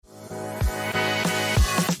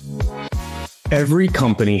Every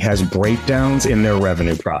company has breakdowns in their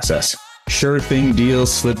revenue process. Sure thing deals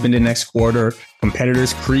slip into next quarter,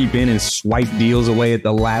 competitors creep in and swipe deals away at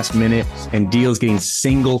the last minute, and deals getting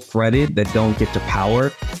single threaded that don't get to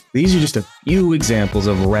power. These are just a few examples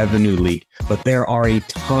of revenue leak, but there are a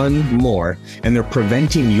ton more, and they're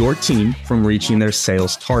preventing your team from reaching their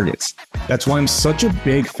sales targets. That's why I'm such a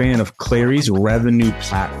big fan of Clari's revenue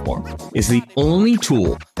platform. It's the only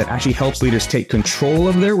tool that actually helps leaders take control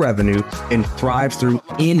of their revenue and thrive through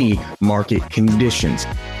any market conditions,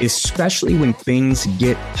 especially when things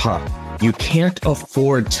get tough. You can't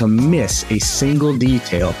afford to miss a single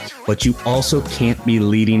detail, but you also can't be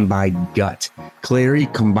leading by gut. Clari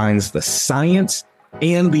combines the science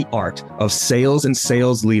and the art of sales and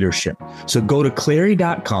sales leadership. So go to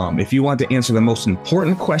Clari.com if you want to answer the most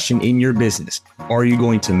important question in your business. Are you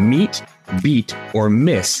going to meet, beat, or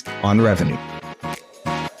miss on revenue?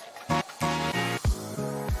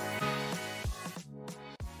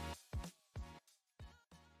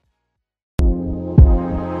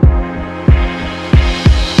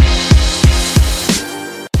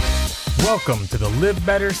 Welcome to the Live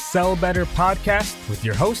Better, Sell Better podcast with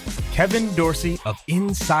your host, Kevin Dorsey of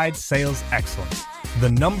Inside Sales Excellence, the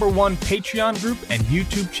 #1 Patreon group and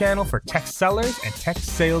YouTube channel for tech sellers and tech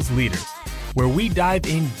sales leaders, where we dive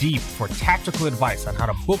in deep for tactical advice on how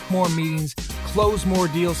to book more meetings, close more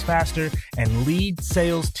deals faster, and lead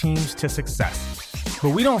sales teams to success. But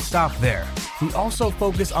we don't stop there. We also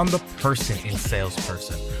focus on the person in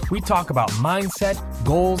salesperson. We talk about mindset,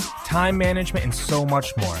 goals, time management, and so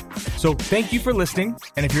much more. So thank you for listening.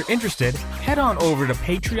 And if you're interested, head on over to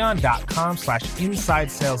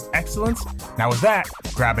patreon.com/inside sales excellence. Now with that,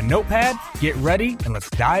 grab a notepad, get ready, and let's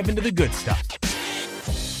dive into the good stuff.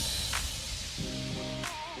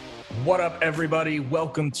 What up, everybody?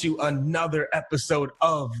 Welcome to another episode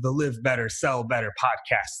of the Live Better, Sell Better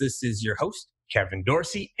podcast. This is your host, Kevin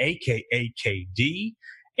Dorsey, aka KD,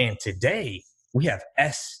 and today we have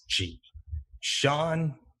SG,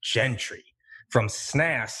 Sean Gentry, from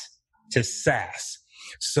SNAS to SaaS.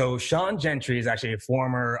 So Sean Gentry is actually a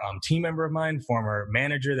former team member of mine, former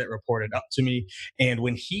manager that reported up to me, and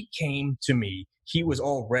when he came to me, he was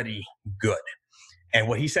already good. And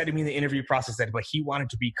what he said to me in the interview process said, but he wanted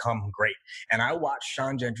to become great. And I watched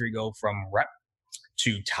Sean Gentry go from rep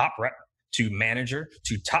to top rep, to manager,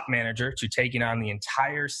 to top manager, to taking on the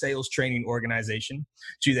entire sales training organization,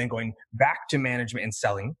 to then going back to management and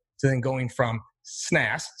selling, to then going from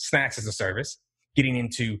SNAS as a service, getting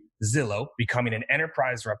into Zillow, becoming an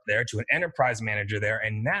enterprise rep there, to an enterprise manager there,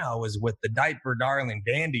 and now is with the diaper darling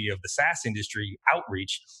dandy of the SaaS industry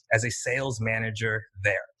outreach as a sales manager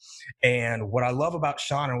there. And what I love about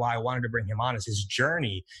Sean and why I wanted to bring him on is his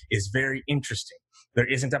journey is very interesting. There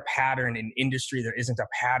isn't a pattern in industry. There isn't a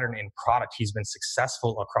pattern in product. He's been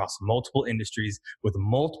successful across multiple industries with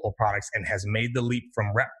multiple products and has made the leap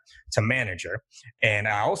from rep to manager. And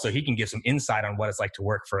also he can give some insight on what it's like to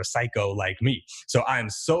work for a psycho like me. So I'm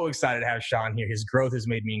so excited to have Sean here. His growth has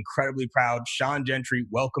made me incredibly proud. Sean Gentry,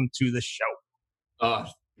 welcome to the show.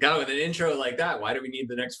 God, with an intro like that, why do we need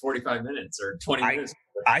the next 45 minutes or 20 minutes?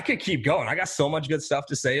 I could keep going. I got so much good stuff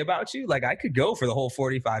to say about you. Like I could go for the whole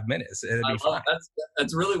 45 minutes. It'd be fun.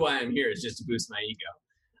 That's really why I'm here, is just to boost my ego.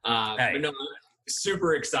 But no, I'm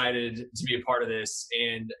super excited to be a part of this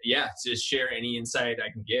and just share any insight I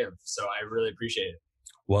can give. So I really appreciate it.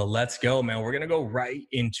 Well, let's go, man. We're going to go right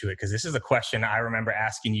into it because this is a question I remember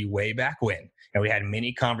asking you way back when. And we had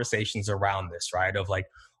many conversations around this, right? Of like,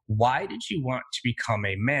 why did you want to become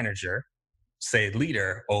a manager, say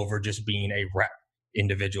leader, over just being a rep,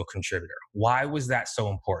 individual contributor? Why was that so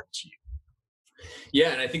important to you? Yeah,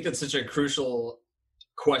 and I think that's such a crucial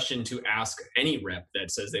question to ask any rep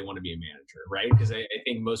that says they want to be a manager, right? Because I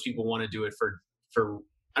think most people want to do it for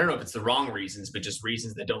I don't know if it's the wrong reasons, but just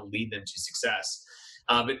reasons that don't lead them to success.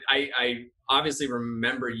 But I obviously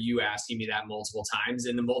remember you asking me that multiple times,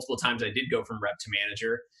 and the multiple times I did go from rep to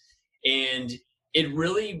manager. And it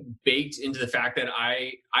really baked into the fact that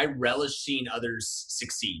I relish seeing others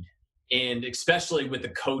succeed. And especially with the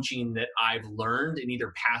coaching that I've learned and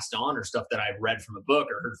either passed on or stuff that I've read from a book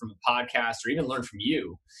or heard from a podcast or even learned from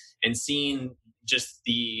you, and seeing just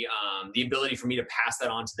the ability for me to pass that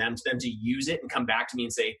on to them to use it and come back to me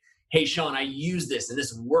and say, hey, Sean, I used this and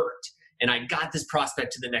this worked. And I got this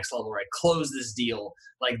prospect to the next level, or I closed this deal.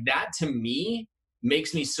 Like that to me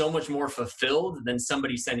makes me so much more fulfilled than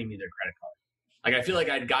somebody sending me their credit card. Like I feel like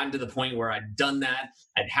I'd gotten to the point where I'd done that.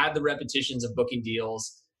 I'd had the repetitions of booking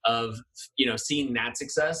deals, of, seeing that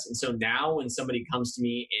success. And so now when somebody comes to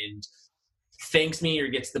me and thanks me or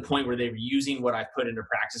gets to the point where they're using what I've put into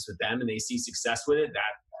practice with them and they see success with it,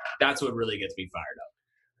 that's what really gets me fired up.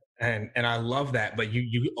 And I love that. But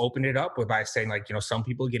you open it up by saying, like, some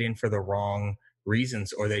people get in for the wrong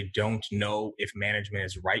reasons, or they don't know if management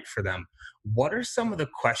is right for them. What are some of the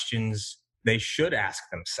questions they should ask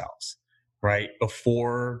themselves, right,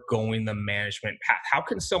 before going the management path? How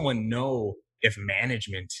can someone know if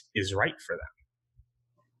management is right for them?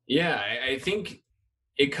 Yeah, I think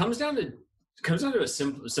it comes down to a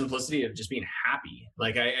simplicity of just being happy.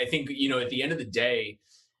 Like I think, at the end of the day,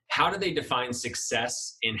 how do they define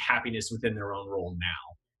success and happiness within their own role now?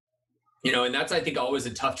 And that's, I think, always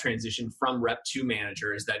a tough transition from rep to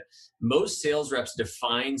manager, is that most sales reps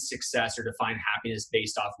define success or define happiness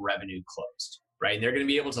based off revenue closed, right? And they're going to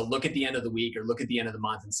be able to look at the end of the week or look at the end of the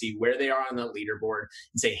month and see where they are on the leaderboard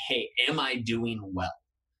and say, hey, am I doing well?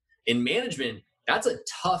 In management, that's a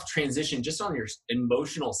tough transition just on your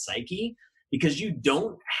emotional psyche, because you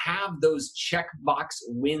don't have those checkbox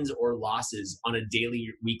wins or losses on a daily,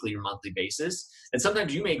 weekly, or monthly basis. And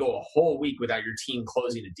sometimes you may go a whole week without your team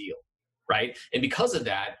closing a deal, right? And because of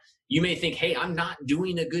that, you may think, hey, I'm not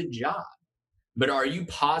doing a good job. But are you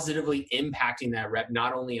positively impacting that rep,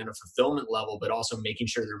 not only on a fulfillment level, but also making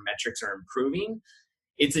sure their metrics are improving?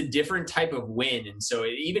 It's a different type of win. And so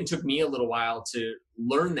it even took me a little while to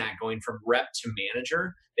learn that, going from rep to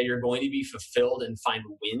manager, that you're going to be fulfilled and find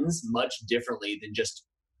wins much differently than just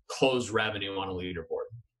close revenue on a leaderboard.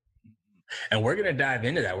 And we're going to dive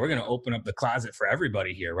into that. We're going to open up the closet for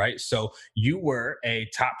everybody here, right? So you were a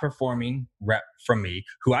top performing rep from me,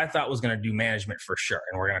 who I thought was going to do management for sure.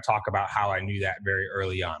 And we're going to talk about how I knew that very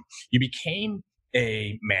early on. You became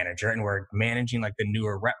a manager and we're managing like the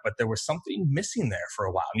newer rep, but there was something missing there for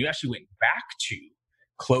a while. And you actually went back to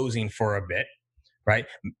closing for a bit, right?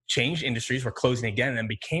 Changed industries, were closing again, and then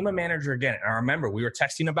became a manager again. And I remember we were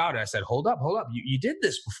texting about it. I said, hold up. You did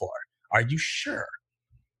this before. Are you sure?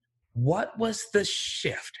 What was the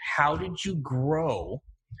shift? How did you grow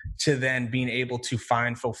to then being able to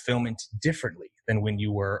find fulfillment differently than when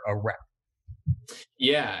you were a rep?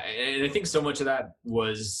 Yeah, and I think so much of that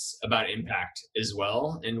was about impact as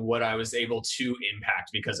well, and what I was able to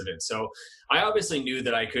impact because of it. So I obviously knew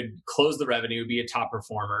that I could close the revenue, be a top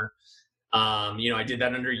performer. I did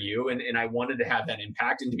that under you, and I wanted to have that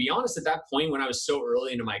impact. And to be honest, at that point, when I was so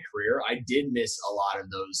early into my career, I did miss a lot of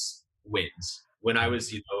those wins. When I was,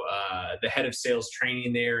 the head of sales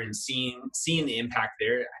training there and seeing the impact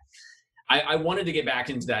there, I wanted to get back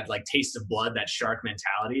into that like taste of blood, that shark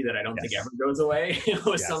mentality that I don't think ever goes away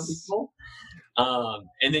with some people.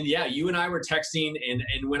 And then, you and I were texting,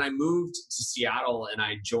 and when I moved to Seattle and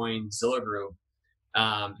I joined Zillow Group,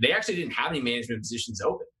 they actually didn't have any management positions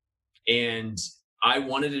open. And I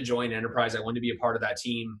wanted to join enterprise. I wanted to be a part of that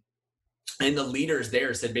team. And the leaders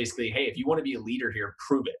there said basically, hey, if you want to be a leader here,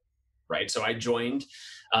 prove it. Right. So I joined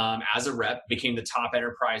as a rep, became the top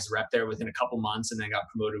enterprise rep there within a couple months, and then got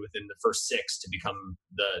promoted within the first 6 to become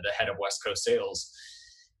the head of West Coast sales.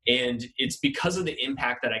 And it's because of the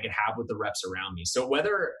impact that I could have with the reps around me. So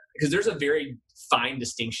because there's a very fine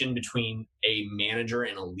distinction between a manager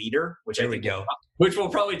and a leader, which which we'll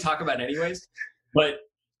probably talk about anyways. But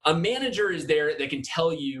a manager is there that can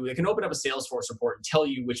tell you, they can open up a Salesforce report and tell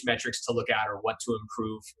you which metrics to look at or what to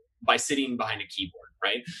improve by sitting behind a keyboard,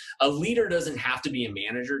 right? A leader doesn't have to be a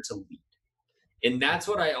manager to lead. And that's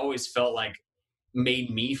what I always felt like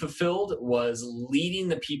made me fulfilled, was leading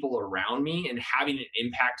the people around me and having an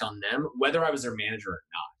impact on them, whether I was their manager or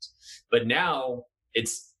not. But now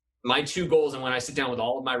it's my 2 goals. And when I sit down with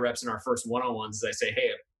all of my reps in our first one-on-ones, I say,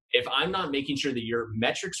 hey, if I'm not making sure that your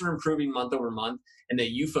metrics are improving month over month and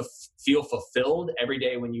that you feel fulfilled every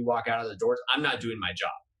day when you walk out of the doors, I'm not doing my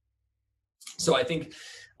job. So I think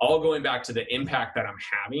all going back to the impact that I'm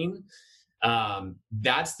having,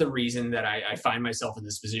 that's the reason that I find myself in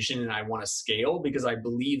this position, and I want to scale, because I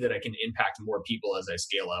believe that I can impact more people as I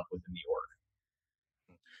scale up within the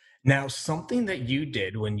org. Now, something that you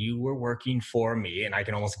did when you were working for me, and I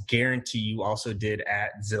can almost guarantee you also did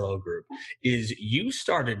at Zillow Group, is you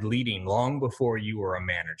started leading long before you were a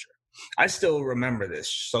manager. I still remember this.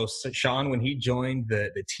 So Sean, when he joined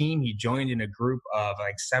the team, he joined in a group of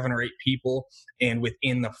like 7 or 8 people. And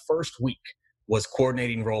within the first week was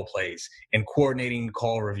coordinating role plays and coordinating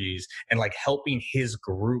call reviews and like helping his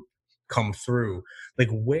group come through. Like,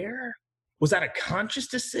 where was that a conscious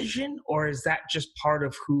decision, or is that just part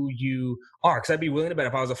of who you are? Because I'd be willing to bet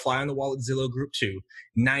if I was a fly on the wall at Zillow Group 2,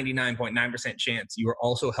 99.9% chance you were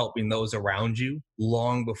also helping those around you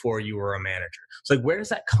long before you were a manager. So like, where does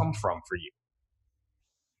that come from for you?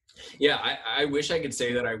 Yeah, I wish I could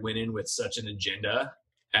say that I went in with such an agenda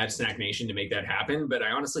at Snack Nation to make that happen, but I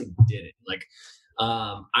honestly didn't. Like,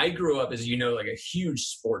 I grew up, as you know, like a huge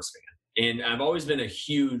sports fan. And I've always been a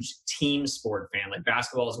huge team sport fan. Like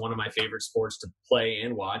basketball is one of my favorite sports to play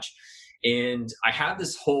and watch. And I have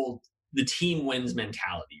this whole the team wins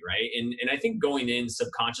mentality, right? And I think going in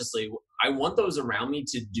subconsciously, I want those around me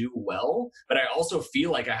to do well, but I also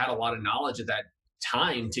feel like I had a lot of knowledge at that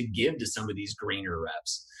time to give to some of these greener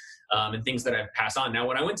reps. And things that I've passed on. Now,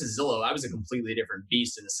 when I went to Zillow, I was a completely different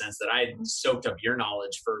beast in the sense that I had soaked up your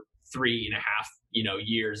knowledge for 3.5,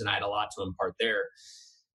 years, and I had a lot to impart there.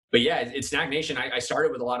 But yeah, it's Snack Nation. I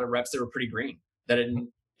started with a lot of reps that were pretty green, that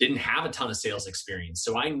didn't have a ton of sales experience.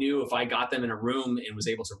 So I knew if I got them in a room and was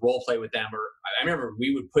able to role play with them, or I remember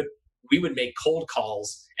we would make cold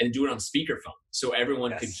calls and do it on speakerphone, so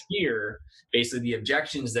everyone could hear basically the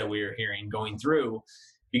objections that we were hearing going through.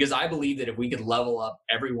 Because I believe that if we could level up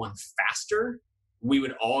everyone faster, we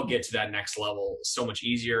would all get to that next level so much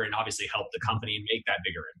easier and obviously help the company and make that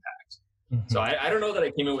bigger impact. So I don't know that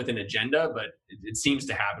I came in with an agenda, but it seems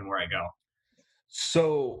to happen where I go.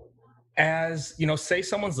 So as, say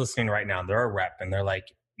someone's listening right now, they're a rep and they're like,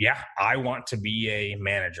 yeah, I want to be a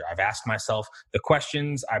manager. I've asked myself the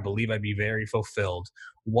questions. I believe I'd be very fulfilled.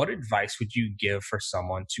 What advice would you give for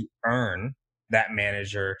someone to earn that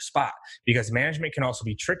manager spot? Because management can also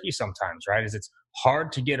be tricky sometimes, right? It's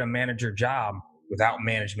hard to get a manager job without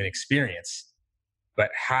management experience.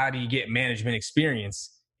 But how do you get management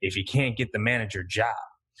experience if you can't get the manager job?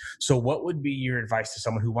 So what would be your advice to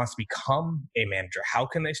someone who wants to become a manager? How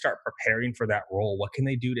can they start preparing for that role? What can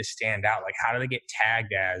they do to stand out? Like, how do they get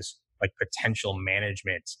tagged as like potential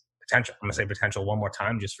management potential? I'm gonna say potential one more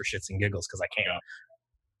time just for shits and giggles because I can't.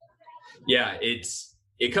 Yeah,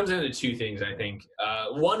 it comes down to two things, I think.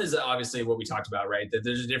 One is obviously what we talked about, right? That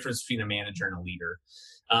there's a difference between a manager and a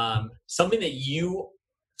leader. Something that you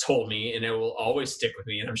told me, and it will always stick with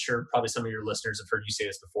me, and I'm sure probably some of your listeners have heard you say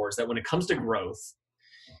this before, is that when it comes to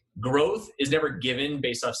growth is never given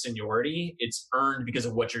based off seniority. It's earned because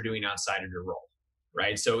of what you're doing outside of your role,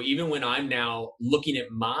 right? So even when I'm now looking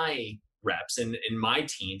at my reps and my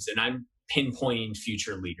teams, and I'm pinpointing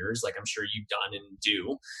future leaders, like I'm sure you've done and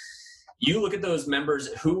do, you look at those members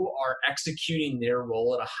who are executing their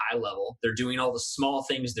role at a high level. They're doing all the small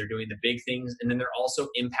things, they're doing the big things, and then they're also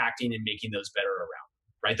impacting and making those better around,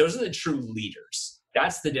 right? Those are the true leaders.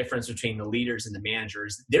 That's the difference between the leaders and the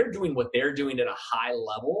managers. They're doing what they're doing at a high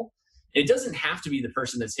level. It doesn't have to be the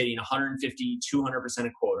person that's hitting 150, 200%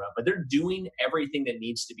 of quota, but they're doing everything that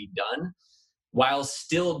needs to be done while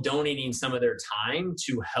still donating some of their time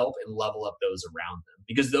to help and level up those around them.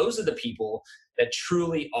 Because those are the people that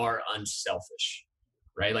truly are unselfish,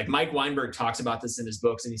 right? Like Mike Weinberg talks about this in his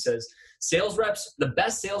books, and he says, the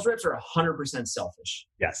best sales reps are 100% selfish.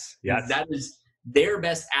 Yes. That is their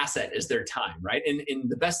best asset is their time, right? And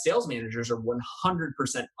the best sales managers are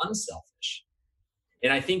 100% unselfish.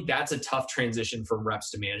 And I think that's a tough transition from reps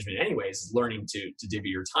to management anyways, is learning to divvy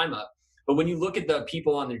your time up. But when you look at the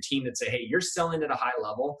people on their team that say, hey, you're selling at a high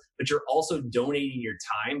level, but you're also donating your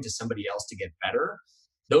time to somebody else to get better,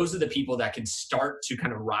 those are the people that can start to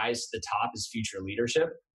kind of rise to the top as future leadership.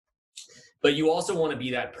 But you also want to be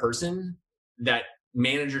that person that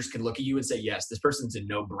managers can look at you and say, yes, this person's a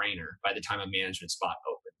no-brainer by the time a management spot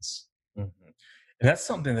opens. Mm-hmm. And that's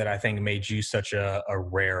something that I think made you such a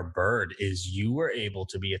rare bird, is you were able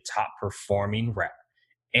to be a top performing rep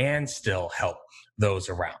and still help those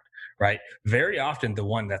around, right? Very often the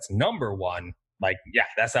one that's number one, like, yeah,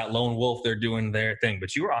 that's that lone wolf, they're doing their thing,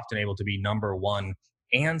 but you were often able to be number one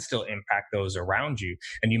and still impact those around you.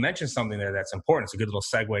 And you mentioned something there that's important. It's a good little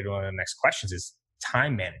segue to one of the next questions, is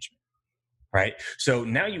time management. Right. So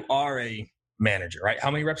now you are a manager, right?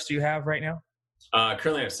 How many reps do you have right now?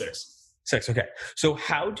 Currently I have 6. 6. Okay. So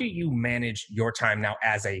how do you manage your time now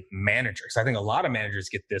as a manager? Because I think a lot of managers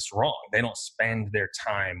get this wrong. They don't spend their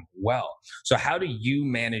time well. So how do you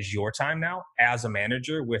manage your time now as a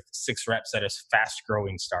manager with 6 reps at a fast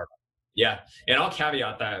growing startup? Yeah. And I'll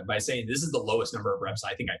caveat that by saying this is the lowest number of reps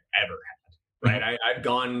I think I've ever had, right? Mm-hmm. I've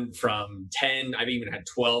gone from 10, I've even had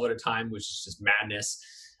 12 at a time, which is just madness.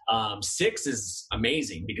 6 is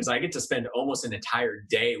amazing because I get to spend almost an entire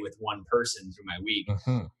day with one person through my week.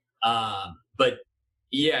 Mm-hmm. But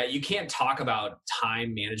yeah, you can't talk about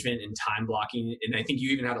time management and time blocking. And I think you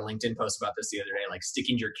even had a LinkedIn post about this the other day, like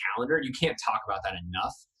sticking to your calendar. You can't talk about that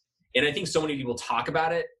enough. And I think so many people talk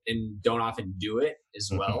about it and don't often do it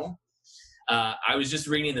as well. I was just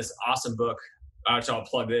reading this awesome book, which I'll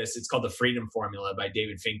plug this. It's called The Freedom Formula by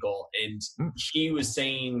David Finkel. And he was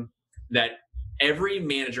saying that every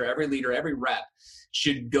manager, every leader, every rep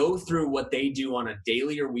should go through what they do on a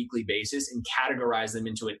daily or weekly basis and categorize them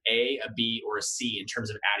into an A, a B, or a C in terms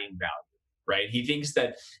of adding value, right? He thinks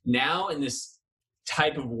that now in this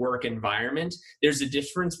type of work environment, there's a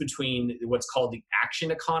difference between what's called the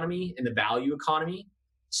action economy and the value economy.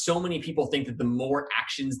 So many people think that the more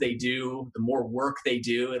actions they do, the more work they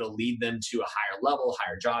do, it'll lead them to a higher level,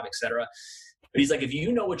 higher job, etc. But he's like, if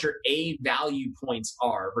you know what your A value points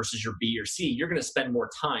are versus your B or C, you're going to spend more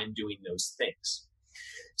time doing those things.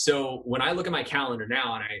 So when I look at my calendar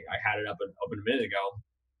now, and I had it up a minute ago,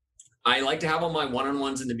 I like to have all my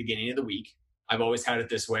one-on-ones in the beginning of the week. I've always had it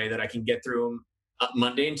this way that I can get through them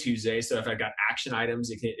Monday and Tuesday. So if I've got action items,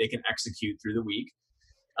 they can execute through the week.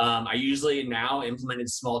 I usually now implemented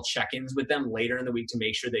small check-ins with them later in the week to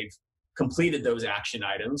make sure they've completed those action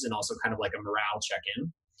items, and also kind of like a morale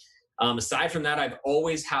check-in. Aside from that, I've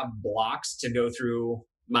always have blocks to go through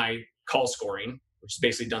my call scoring, which is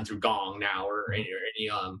basically done through Gong now, or any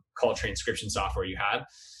call transcription software you have,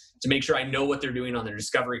 to make sure I know what they're doing on their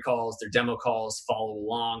discovery calls, their demo calls, follow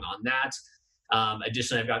along on that.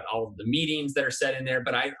 Additionally, I've got all of the meetings that are set in there,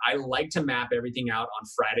 but I like to map everything out on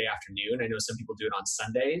Friday afternoon. I know some people do it on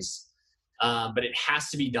Sundays, but it has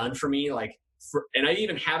to be done for me. And I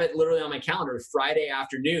even have it literally on my calendar, Friday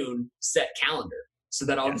afternoon, set calendar, so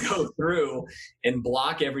that I'll go through and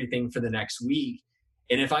block everything for the next week.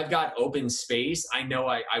 And if I've got open space, I know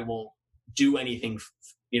I won't do anything,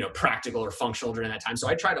 practical or functional during that time. So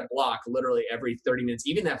I try to block literally every 30 minutes,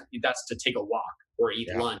 even if that's to take a walk or eat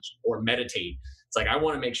lunch or meditate. It's like, I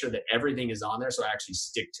want to make sure that everything is on there so I actually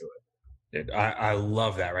stick to it. Dude, I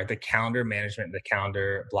love that, right? The calendar management, the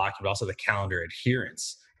calendar blocking, but also the calendar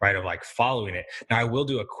adherence, right? Of like following it. Now, I will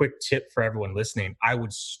do a quick tip for everyone listening. I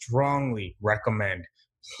would strongly recommend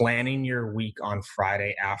planning your week on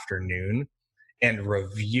Friday afternoon and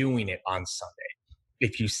reviewing it on Sunday.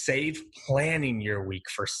 If you save planning your week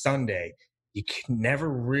for Sunday, you can never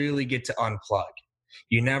really get to unplug.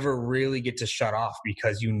 You never really get to shut off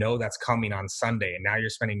because you know that's coming on Sunday. And now you're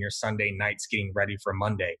spending your Sunday nights getting ready for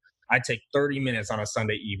Monday. I take 30 minutes on a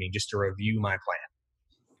Sunday evening just to review my plan,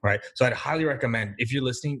 right? So I'd highly recommend, if you're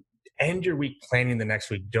listening, end your week planning the next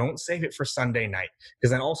week. Don't save it for Sunday night,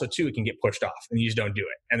 because then also too, it can get pushed off and you just don't do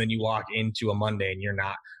it. And then you walk into a Monday and you're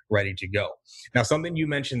not ready to go. Now, something you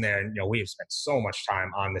mentioned there, and we have spent so much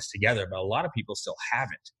time on this together, but a lot of people still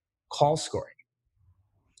haven't. Call scoring.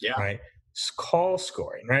 Yeah. Right. Call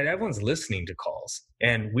scoring, right? Everyone's listening to calls,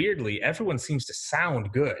 and weirdly, everyone seems to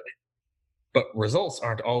sound good, but results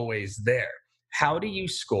aren't always there. How do you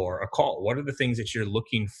score a call? What are the things that you're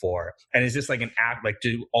looking for? And is this like an app? Like,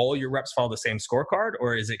 do all your reps follow the same scorecard,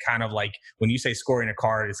 or is it kind of like when you say scoring a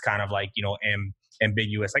card, it's kind of like,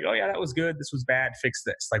 ambiguous, like, oh yeah, that was good, this was bad, fix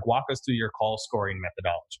this. Like, walk us through your call scoring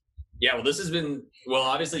methodology. Yeah, well, this has been,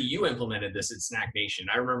 obviously you implemented this at Snack Nation.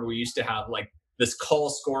 I remember we used to have like this call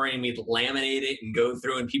scoring, we'd laminate it and go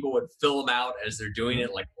through, and people would fill them out as they're doing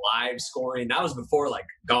it, like live scoring. That was before like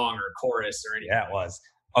Gong or Chorus or anything. Yeah, it was.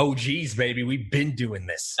 Oh, geez, baby, we've been doing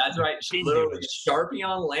this. That's right. Literally Sharpie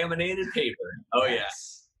on laminated paper. Oh,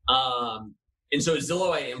 yes. Yeah. And so at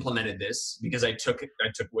Zillow, I implemented this because I took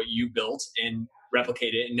what you built and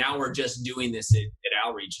replicated it. And now we're just doing this at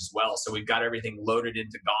Outreach as well. So we've got everything loaded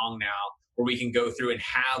into Gong now, where we can go through and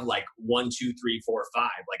have like 1, 2, 3, 4, 5,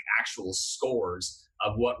 like actual scores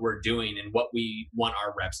of what we're doing and what we want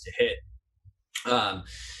our reps to hit.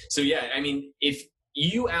 So yeah, I mean, if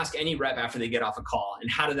you ask any rep after they get off a call, and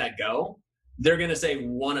how did that go? They're going to say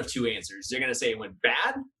one of two answers. They're going to say it went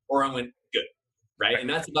bad or it went good, right? And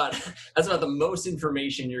that's about the most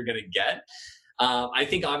information you're going to get. I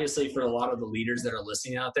think obviously for a lot of the leaders that are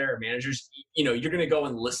listening out there, or managers, you're going to go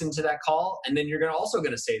and listen to that call, and then you're also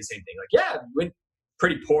going to say the same thing, like, yeah, it went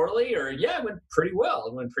pretty poorly, or yeah, it went pretty well,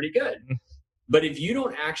 it went pretty good. But if you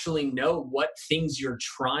don't actually know what things you're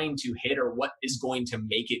trying to hit or what is going to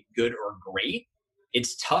make it good or great,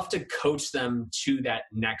 it's tough to coach them to that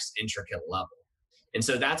next intricate level. And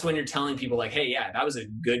so that's when you're telling people like, hey, yeah, that was a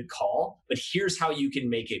good call, but here's how you can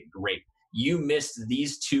make it great. You missed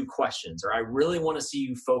these 2 questions, or I really want to see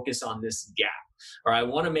you focus on this gap, or I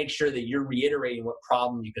want to make sure that you're reiterating what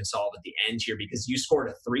problem you can solve at the end here, because you scored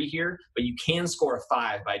a 3 here, but you can score a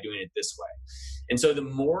 5 by doing it this way. And so the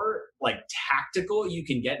more like tactical you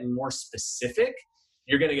can get and more specific,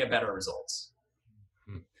 you're going to get better results.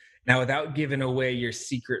 Now, without giving away your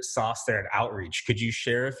secret sauce there at Outreach, could you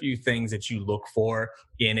share a few things that you look for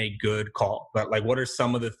in a good call? But like, what are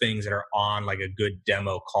some of the things that are on like a good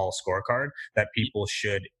demo call scorecard that people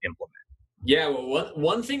should implement? Yeah, well,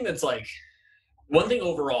 one thing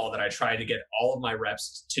overall that I try to get all of my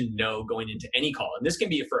reps to know going into any call, and this can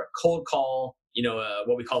be for a cold call,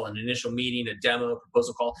 what we call an initial meeting, a demo,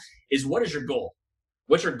 proposal call, is what is your goal?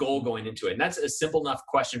 What's your goal going into it? And that's a simple enough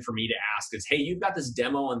question for me to ask is, hey, you've got this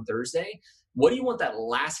demo on Thursday. what do you want that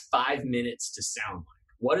last 5 minutes to sound like?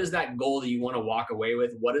 What is that goal that you want to walk away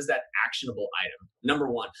with? What is that actionable item? Number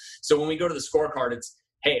one. So when we go to the scorecard, it's,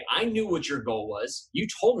 hey, I knew what your goal was. You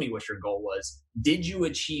told me what your goal was. Did you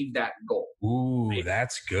achieve that goal? Ooh, right?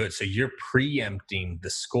 That's good. So you're preempting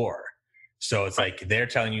the score. So it's like they're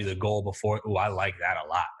telling you the goal before. Ooh, I like that a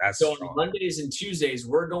lot. That's so strong. On Mondays and Tuesdays,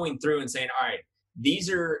 we're going through and saying, all right, these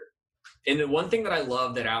are, and the one thing that I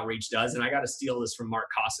love that Outreach does, and I got to steal this from Mark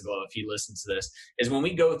Costigo if he listens to this, is when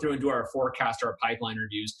we go through and do our forecast or our pipeline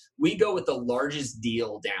reviews, we go with the largest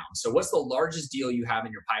deal down. So what's the largest deal you have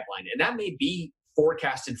in your pipeline? And that may be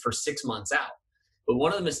forecasted for 6 months out. But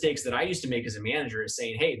one of the mistakes that I used to make as a manager is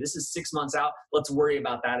saying, hey, this is 6 months out. Let's worry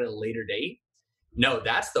about that at a later date. No,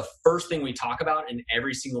 that's the first thing we talk about in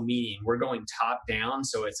every single meeting. We're going top down.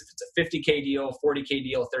 So if it's a 50K deal, 40K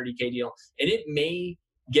deal, 30K deal, and it may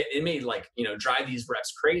drive these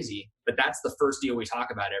reps crazy, but that's the first deal we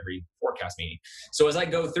talk about every forecast meeting. So as I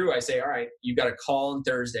go through, I say, all right, you've got a call on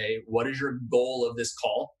Thursday. What is your goal of this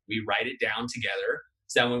call? We write it down together.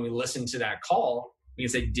 So that when we listen to that call, we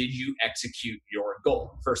can say, did you execute your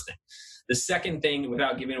goal? First thing. The second thing,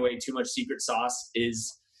 without giving away too much secret sauce,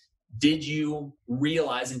 is did you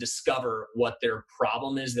realize and discover what their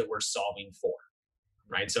problem is that we're solving for?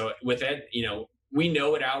 Right. So with it, we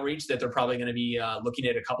know at Outreach that they're probably going to be looking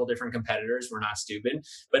at a couple different competitors. We're not stupid,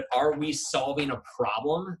 but are we solving a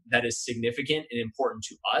problem that is significant and important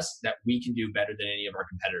to us that we can do better than any of our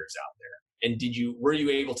competitors out there? And were you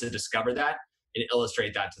able to discover that and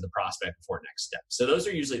illustrate that to the prospect before next step? So those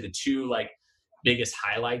are usually the two biggest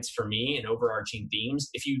highlights for me and overarching themes.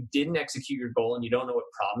 If you didn't execute your goal and you don't know what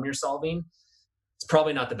problem you're solving, it's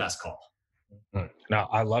probably not the best call. No,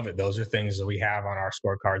 I love it. Those are things that we have on our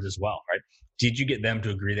scorecards as well, right? Did you get them to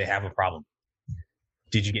agree they have a problem?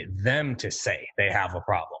 Did you get them to say they have a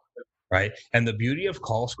problem, right? And the beauty of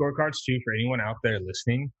call scorecards too, for anyone out there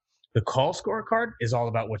listening, the call scorecard is all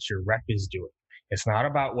about what your rep is doing. It's not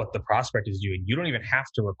about what the prospect is doing. You don't even have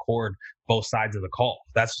to record both sides of the call.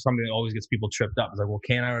 That's something that always gets people tripped up. It's like, well,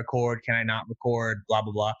 can I record? Can I not record? Blah,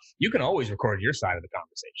 blah, blah. You can always record your side of the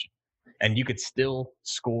conversation and you could still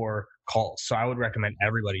score calls. So I would recommend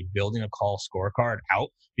everybody building a call scorecard out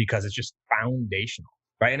because it's just foundational,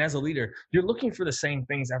 right? And as a leader, you're looking for the same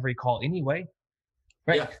things every call anyway,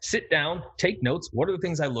 right? Yeah. Sit down, take notes. What are the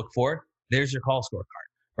things I look for? There's your call scorecard,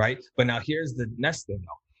 right? But now here's the next thing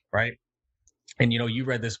though, right? And, you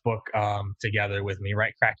read this book together with me,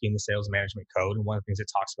 right? Cracking the Sales Management Code. And one of the things it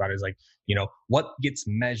talks about is what gets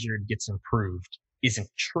measured gets improved isn't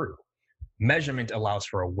true. Measurement allows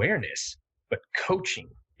for awareness, but coaching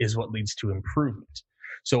is what leads to improvement.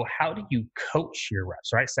 So how do you coach your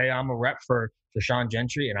reps, right? Say I'm a rep for Sean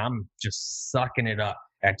Gentry and I'm just sucking it up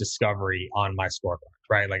at discovery on my scorecard,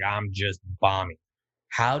 right? Like I'm just bombing.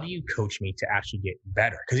 How do you coach me to actually get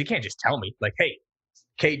better? Because you can't just tell me hey,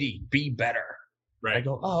 KD, be better. Right. I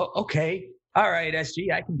go, oh, okay. All right,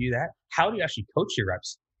 SG, I can do that. How do you actually coach your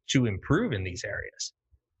reps to improve in these areas?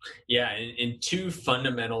 Yeah, and two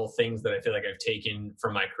fundamental things that I feel like I've taken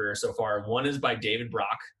from my career so far. One is by David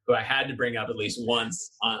Brock, who I had to bring up at least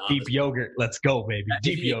once. On Deep Yogurt. Let's go, baby.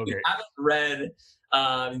 Deep Yogurt. If you haven't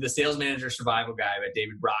read The Sales Manager Survival Guide by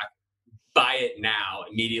David Brock, buy it now,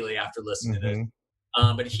 immediately after listening to this.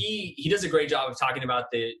 But he does a great job of talking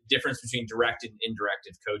about the difference between direct and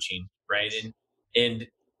indirective coaching, right? And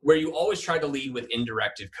where you always try to lead with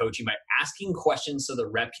indirective coaching by asking questions so the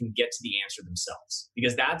rep can get to the answer themselves,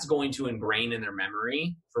 because that's going to ingrain in their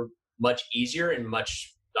memory for much easier and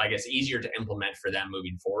much, easier to implement for them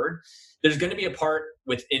moving forward. There's going to be a part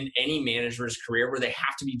within any manager's career where they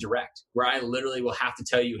have to be direct, where I literally will have to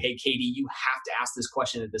tell you, hey, KD, you have to ask this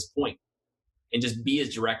question at this point. And just be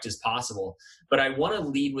as direct as possible. But I want to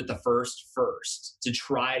lead with the first to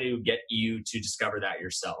try to get you to discover that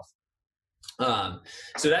yourself.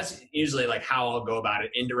 So that's usually how I'll go about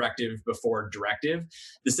it, indirective before directive.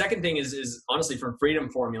 The second thing is honestly from Freedom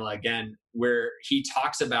Formula, again, where he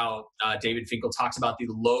talks about, David Finkel talks about the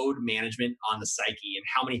load management on the psyche and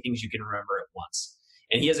how many things you can remember at once.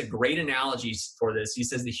 And he has a great analogy for this. He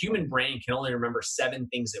says the human brain can only remember 7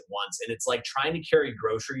 things at once. And it's like trying to carry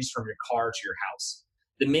groceries from your car to your house.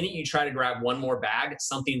 The minute you try to grab one more bag,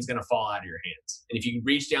 something's going to fall out of your hands. And if you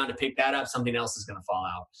reach down to pick that up, something else is going to fall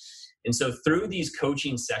out. And so through these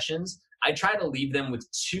coaching sessions, I try to leave them with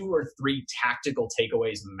 2 or 3 tactical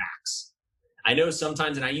takeaways max. I know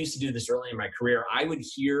sometimes, and I used to do this early in my career, I would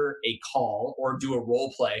hear a call or do a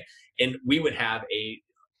role play, and we would have a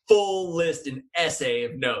full list, an essay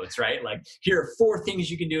of notes, right? Here are 4 things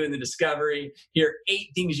you can do in the discovery. Here are 8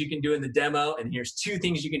 things you can do in the demo. And here's 2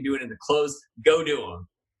 things you can do in the close. Go do them.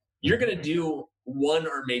 You're going to do one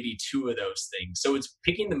or maybe two of those things. So it's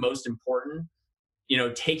picking the most important,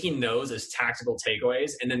 taking those as tactical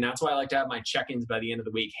takeaways. And then that's why I like to have my check-ins by the end of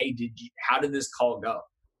the week. Hey, how did this call go?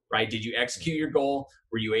 Right? Did you execute your goal?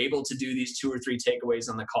 Were you able to do these 2 or 3 takeaways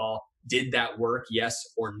on the call? Did that work? Yes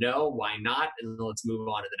or no? Why not? And then let's move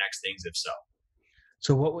on to the next things if so.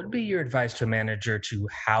 So what would be your advice to a manager to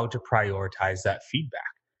how to prioritize that feedback?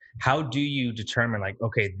 How do you determine like,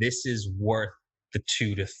 okay, this is worth the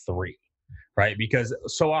 2 to 3, right? Because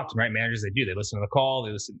so often, right, managers, they listen to the call,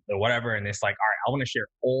 they listen to whatever, and it's like, all right, I want to share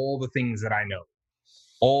all the things that I know,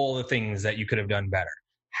 all the things that you could have done better.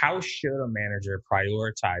 How should a manager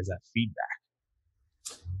prioritize that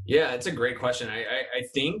feedback? Yeah, it's a great question. I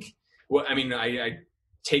think, I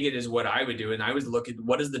take it as what I would do, and I would look at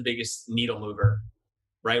what is the biggest needle mover,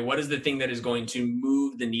 right? What is the thing that is going to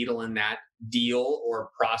move the needle in that deal or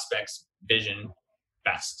prospect's vision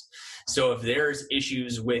best? So if there's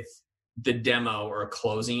issues with the demo or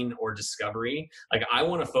closing or discovery, like I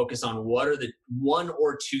want to focus on what are the 1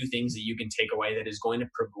 or 2 things that you can take away that is going to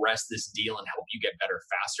progress this deal and help you get better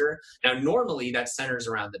faster. Now, normally that centers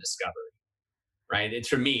around the discovery, right? It's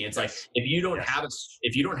for me, it's like if you don't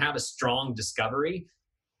have a strong discovery,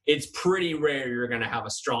 it's pretty rare you're going to have a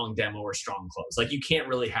strong demo or strong close. Like you can't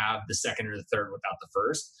really have the second or the third without the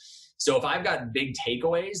first. So if I've got big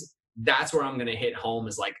takeaways, that's where I'm going to hit home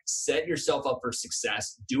is like set yourself up for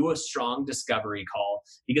success, do a strong discovery call,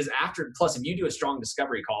 because if you do a strong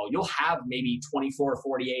discovery call, you'll have maybe 24,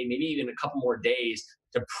 48, maybe even a couple more days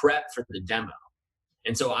to prep for the demo.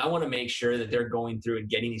 And so I want to make sure that they're going through and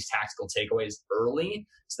getting these tactical takeaways early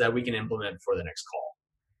so that we can implement for the next call.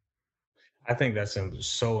 I think that's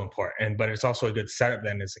so important, but it's also a good setup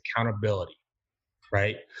then is accountability,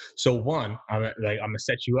 right? So one, I'm going to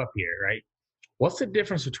set you up here, right? What's the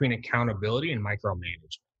difference between accountability and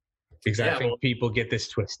micromanagement? Because I think people get this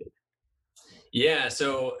twisted. Yeah.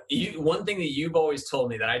 So one thing that you've always told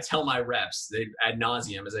me that I tell my reps ad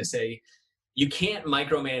nauseum is I say, you can't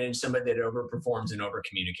micromanage somebody that overperforms and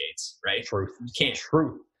overcommunicates, right? Truth. You can't.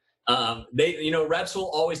 Truth. Reps will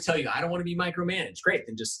always tell you, I don't want to be micromanaged. Great.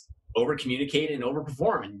 Then just overcommunicate and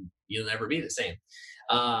overperform and you'll never be the same.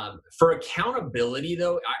 For accountability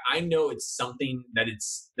though, I know it's something that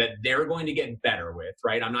they're going to get better with,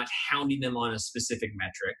 right? I'm not hounding them on a specific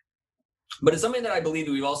metric, but it's something that I believe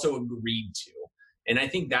that we've also agreed to. And I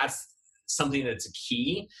think that's something that's a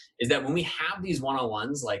key is that when we have these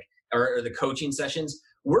one-on-ones, like, or the coaching sessions,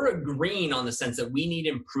 we're agreeing on the sense that we need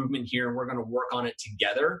improvement here and we're going to work on it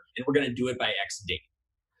together and we're going to do it by X date.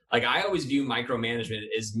 Like I always view micromanagement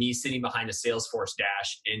as me sitting behind a Salesforce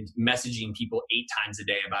dash and messaging people 8 times a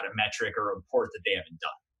day about a metric or a report that they haven't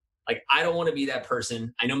done. Like I don't want to be that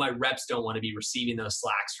person. I know my reps don't want to be receiving those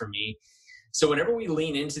slacks from me. So whenever we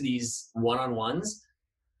lean into these one-on-ones,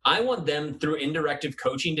 I want them through indirective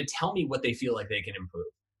coaching to tell me what they feel like they can improve.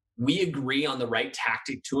 We agree on the right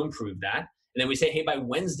tactic to improve that. And then we say, hey, by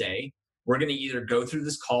Wednesday, we're going to either go through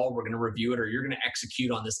this call, we're going to review it, or you're going to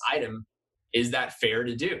execute on this item. Is that fair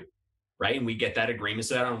to do? Right? And we get that agreement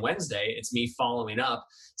so that on Wednesday, it's me following up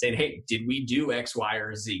saying, hey, did we do X, Y,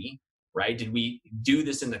 or Z? Right? Did we do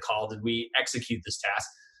this in the call? Did we execute this task?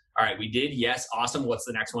 All right, we did. Yes. Awesome. What's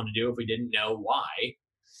the next one to do? If we didn't know, why?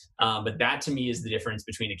 But that to me is the difference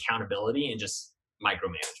between accountability and just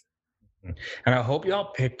micromanagement. And I hope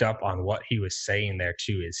y'all picked up on what he was saying there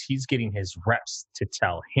too, is he's getting his reps to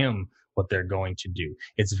tell him what they're going to do.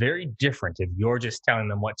 It's very different if you're just telling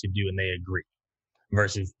them what to do and they agree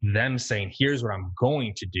versus them saying, here's what I'm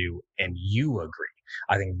going to do and you agree.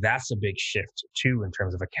 I think that's a big shift too in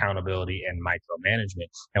terms of accountability and micromanagement.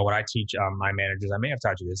 And what I teach my managers, I may have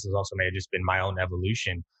taught you this, may have just been my own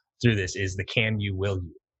evolution through this, is the can you, will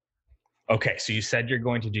you. Okay, so you said you're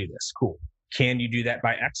going to do this. Cool. Can you do that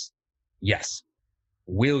by X? Yes.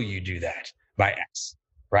 Will you do that by X?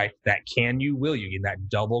 Right? That can you, will you, get that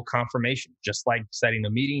double confirmation, just like setting a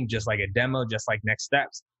meeting, just like a demo, just like next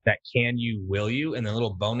steps. That can you, will you, and the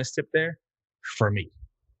little bonus tip there for me.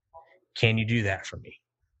 Can you do that for me?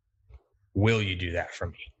 Will you do that for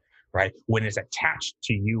me? Right? When it's attached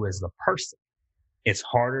to you as the person, it's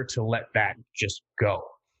harder to let that just go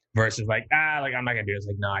versus like, I'm not going to do it. It's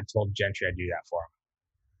like, no, I told Gentry I'd do that for him.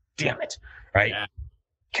 Damn it. Right? Yeah.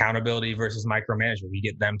 Accountability versus micromanagement. We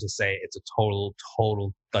get them to say it's a total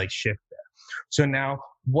like shift there. So now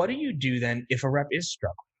what do you do then if a rep is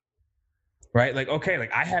struggling? Right? Like, okay,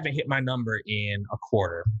 like I haven't hit my number in a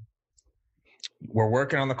quarter. We're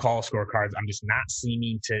working on the call scorecards. I'm just not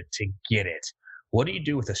seeming to get it. What do you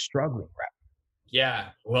do with a struggling rep? Yeah.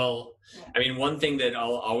 Well, I mean, one thing that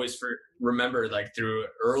I'll always remember, like through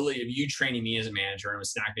early of you training me as a manager and with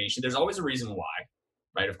Snack Nation, there's always a reason why,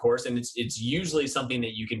 right? Of course. And it's usually something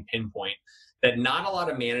that you can pinpoint that not a lot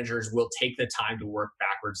of managers will take the time to work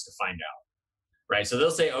backwards to find out, right? So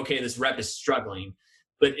they'll say, okay, this rep is struggling,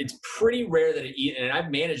 but it's pretty rare that and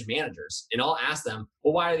I've managed managers and I'll ask them,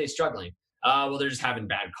 well, why are they struggling? Well, they're just having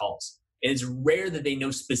bad calls. And it's rare that they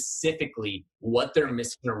know specifically what they're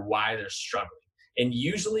missing or why they're struggling. And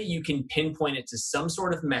usually you can pinpoint it to some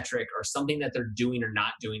sort of metric or something that they're doing or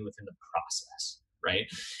not doing within the process, right?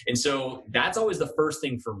 And so that's always the first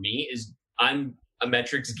thing for me is I'm a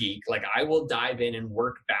metrics geek. Like I will dive in and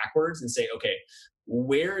work backwards and say, okay,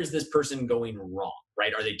 where is this person going wrong,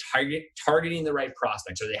 right? Are they targeting the right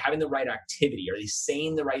prospects? Are they having the right activity? Are they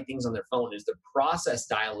saying the right things on their phone? Is the process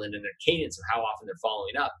dialed in and their cadence of how often they're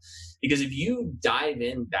following up? Because if you dive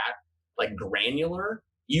in that like granular,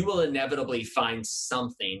 you will inevitably find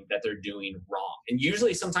something that they're doing wrong. And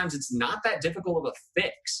usually sometimes it's not that difficult of a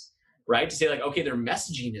fix, right? To say like, okay, their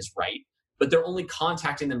messaging is right, but they're only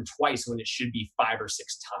contacting them twice when it should be 5 or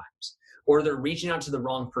 6 times. Or they're reaching out to the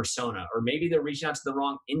wrong persona, or maybe they're reaching out to the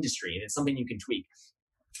wrong industry, and it's something you can tweak.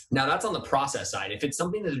 Now that's on the process side. If it's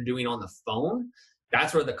something that they're doing on the phone,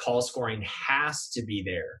 that's where the call scoring has to be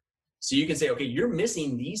there. So you can say, okay, you're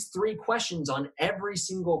missing these 3 questions on every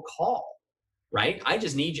single call, right? I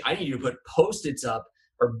need you to put Post-its up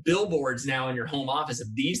or billboards now in your home office of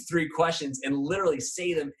these 3 questions and literally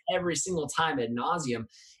say them every single time ad nauseum.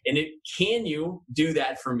 And can you do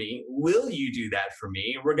that for me? Will you do that for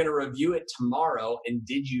me? We're going to review it tomorrow. And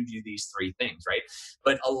did you do these 3 things, right?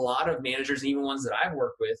 But a lot of managers, and even ones that I've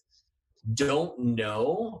worked with, don't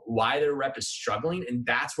know why their rep is struggling. And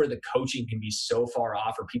that's where the coaching can be so far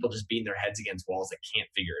off, or people just beating their heads against walls that can't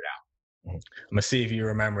figure it out. I'm going to see if you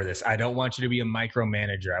remember this. I don't want you to be a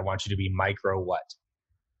micromanager. I want you to be micro what?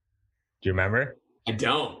 Do you remember? I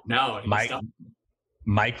don't. No.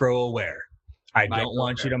 Micro aware. I don't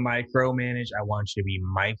want you to micromanage. I want you to be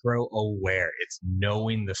micro aware. It's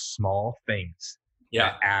knowing the small things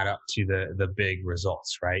that add up to the big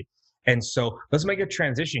results, right? And so let's make a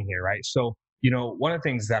transition here, right? So, one of the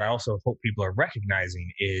things that I also hope people are recognizing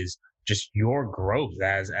is just your growth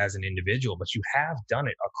as an individual, but you have done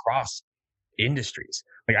it across industries.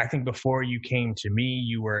 Like I think before you came to me,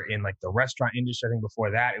 you were in like the restaurant industry. I think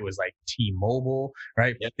before that it was like T-Mobile,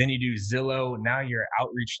 right? Yep. Then you do Zillow. Now you're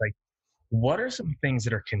outreach. Like, what are some things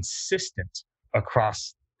that are consistent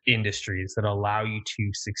across industries that allow you to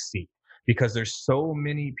succeed? Because there's so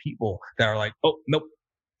many people that are like, oh, nope,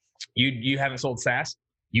 you haven't sold SaaS.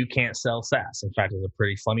 You can't sell SaaS. In fact, there's a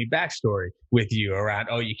pretty funny backstory with you around,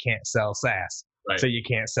 oh, you can't sell SaaS. Right. So you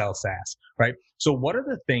can't sell SaaS, right? So what are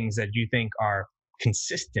the things that you think are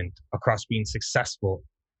consistent across being successful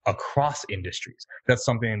across industries? That's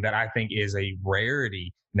something that I think is a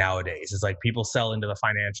rarity nowadays. It's like people sell into the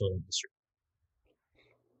financial industry.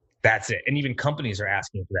 That's it. And even companies are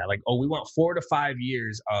asking for that. Like, oh, we want 4 to 5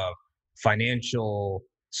 years of financial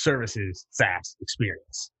services SaaS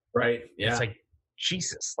experience. Right. Yeah. It's like,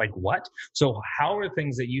 Jesus, like what? So how are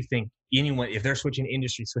things that you think anyone, if they're switching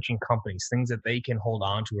industry, switching companies, things that they can hold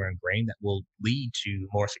on to or ingrain that will lead to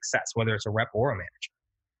more success, whether it's a rep or a manager?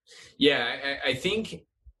 Yeah, I think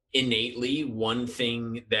innately one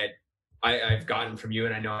thing that I've gotten from you,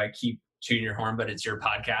 and I know I keep tooting your horn, but it's your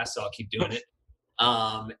podcast, so I'll keep doing it,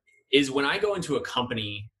 is when I go into a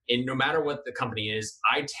company, and no matter what the company is,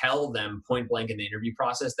 I tell them point blank in the interview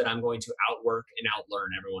process that I'm going to outwork and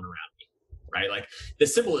outlearn everyone around me. Right? Like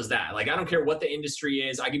as simple as that. Like I don't care what the industry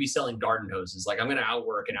is. I could be selling garden hoses. Like I'm going to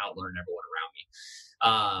outwork and outlearn everyone around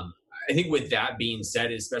me. I think with that being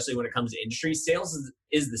said, especially when it comes to industry, sales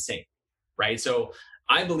is the same, right? So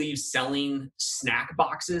I believe selling snack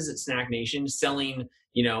boxes at Snack Nation, selling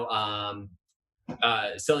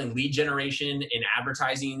lead generation and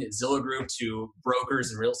advertising at Zillow Group to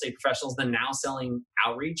brokers and real estate professionals, then now selling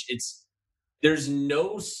outreach. There's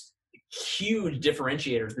no huge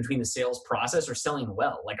differentiators between the sales process or selling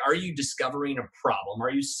well. Like, are you discovering a problem? Are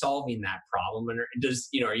you solving that problem? And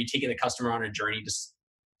are you taking the customer on a journey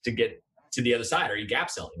to get to the other side? Are you gap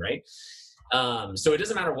selling, right? So it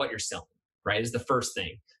doesn't matter what you're selling, right? Is the first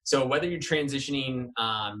thing. So whether you're transitioning,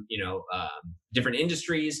 different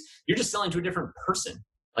industries, you're just selling to a different person.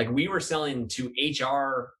 Like we were selling to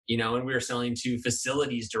HR, and we were selling to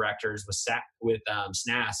facilities directors with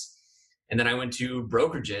SNAS. And then I went to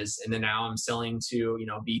brokerages, and then now I'm selling to,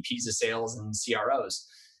 VPs of sales and CROs.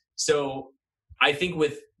 So I think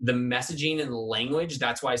with the messaging and the language,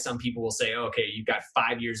 that's why some people will say, oh, okay, you've got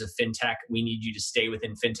 5 years of fintech. We need you to stay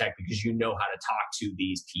within fintech because you know how to talk to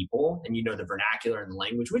these people and you know the vernacular and the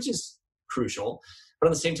language, which is crucial. But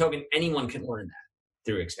on the same token, anyone can learn that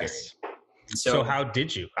through experience. Yes. So how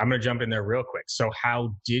did you? I'm going to jump in there real quick. So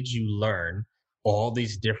how did you learn all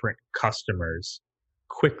these different customers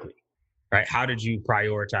quickly, right? How did you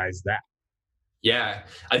prioritize that? Yeah,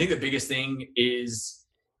 I think the biggest thing is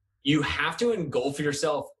you have to engulf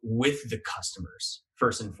yourself with the customers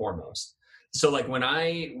first and foremost. So like when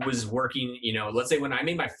I was working, let's say when I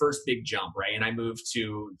made my first big jump, right, and I moved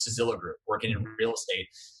to Zillow Group working in real estate,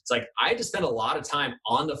 it's like I had to spend a lot of time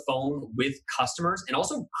on the phone with customers and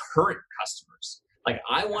also current customers. Like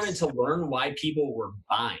I wanted to learn why people were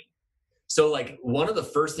buying. So like one of the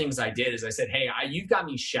first things I did is I said, hey, you've got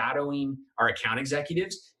me shadowing our account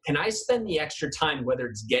executives. Can I spend the extra time, whether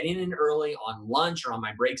it's getting in early on lunch or on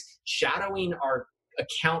my breaks, shadowing our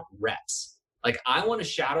account reps? Like I want to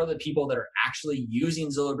shadow the people that are actually using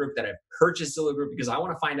Zillow Group, that have purchased Zillow Group, because I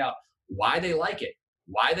want to find out why they like it,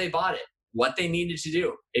 why they bought it, what they needed to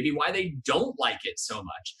do, maybe why they don't like it so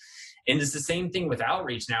much. And it's the same thing with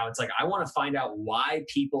outreach now. It's like, I want to find out why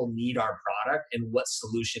people need our product and what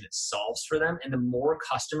solution it solves for them. And the more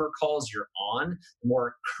customer calls you're on, the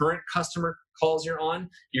more current customer calls you're on,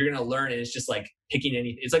 you're going to learn. And it's just like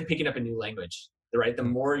it's like picking up a new language, right? The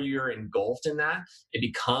more you're engulfed in that, it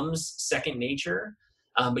becomes second nature.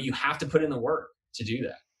 But you have to put in the work to do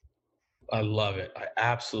that. I love it. I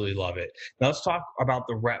absolutely love it. Now let's talk about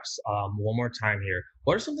the reps one more time here.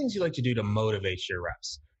 What are some things you like to do to motivate your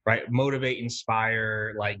reps? Right? Motivate,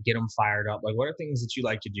 inspire, like get them fired up. Like what are things that you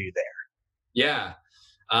like to do there? Yeah.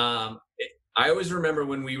 I always remember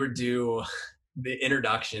when we would do the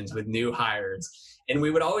introductions with new hires, and we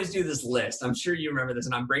would always do this list. I'm sure you remember this,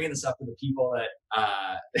 and I'm bringing this up to the people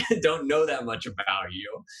that don't know that much about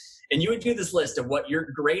you. And you would do this list of what you're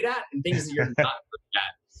great at and things that you're not great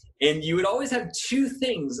at. And you would always have two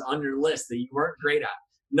things on your list that you weren't great at.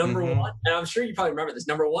 Number one, and I'm sure you probably remember this.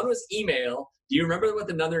 Number one was email. Do you remember what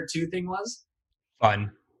the number two thing was?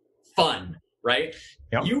 Fun, right?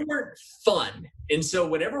 Yep. You weren't fun. And so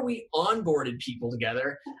whenever we onboarded people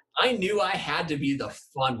together, I knew I had to be the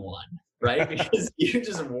fun one, right? Because you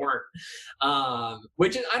just weren't.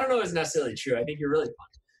 Which I don't know is necessarily true. I think you're really fun.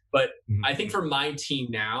 But I think for my team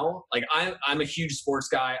now, like I'm a huge sports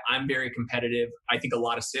guy. I'm very competitive. I think a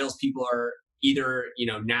lot of salespeople are either,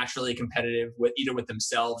 naturally competitive with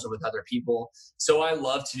themselves or with other people. So I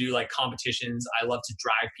love to do like competitions. I love to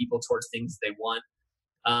drive people towards things they want.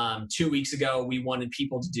 2 weeks ago, we wanted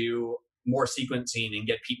people to do more sequencing and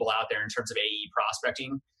get people out there in terms of AE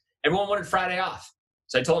prospecting. Everyone wanted Friday off.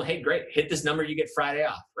 So I told them, hey, great, hit this number, you get Friday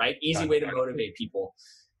off, right? Easy way to motivate people.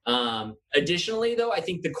 Additionally, though, I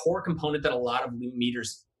think the core component that a lot of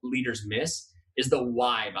leaders miss is the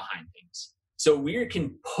why behind things. So we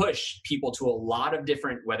can push people to a lot of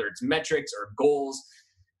different, whether it's metrics or goals,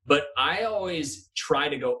 but I always try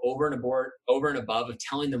to go over and above of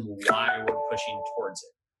telling them why we're pushing towards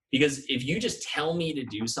it. Because if you just tell me to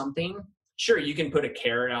do something, sure, you can put a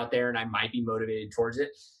carrot out there and I might be motivated towards it,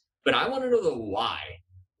 but I want to know the why.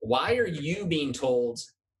 Why are you being told,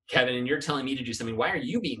 Kevin, and you're telling me to do something, why are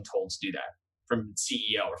you being told to do that from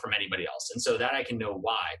CEO or from anybody else? And so that I can know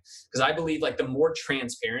why. Because I believe like the more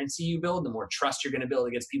transparency you build, the more trust you're going to build.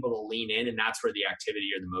 It gets people to lean in, and that's where the activity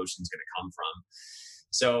or the motion is going to come from.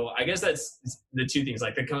 So I guess that's the two things,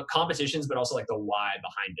 like the competitions, but also like the why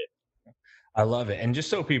behind it. I love it. And just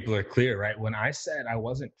so people are clear, right? When I said I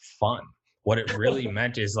wasn't fun, what it really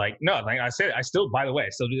meant is like, no, like I said, I still, by the way, I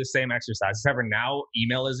still do the same exercise. Except for now,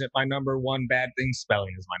 email isn't my number one bad thing.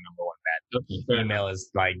 Spelling is my number one bad thing. Email is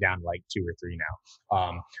like down to like 2 or 3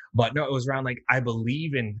 now. But no, it was around like, I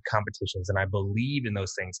believe in competitions and I believe in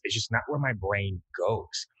those things. It's just not where my brain goes.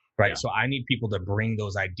 Right. Yeah. So I need people to bring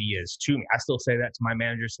those ideas to me. I still say that to my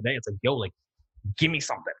managers today. It's like, yo, like, give me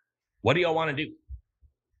something. What do y'all want to do?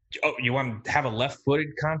 Oh, you want to have a left-footed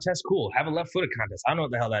contest? Cool. Have a left-footed contest. I don't know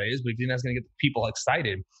what the hell that is, but if you think that's going to get people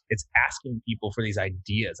excited, it's asking people for these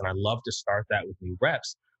ideas. And I love to start that with new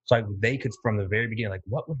reps. So they could, from the very beginning, like,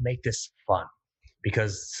 what would make this fun?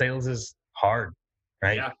 Because sales is hard,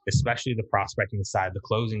 right? Yeah. Especially the prospecting side, the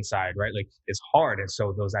closing side, right? Like, it's hard. And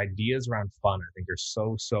so those ideas around fun, I think, are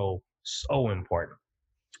so important.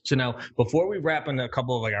 So now, before we wrap in a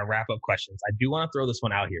couple of like our wrap-up questions, I do want to throw this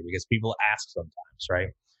one out here because people ask sometimes, right?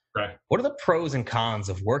 Right. What are the pros and cons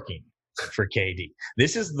of working for KD?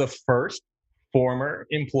 This is the first former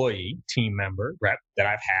employee, team member, rep that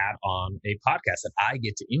I've had on a podcast that I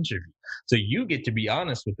get to interview. So you get to be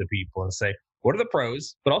honest with the people and say, what are the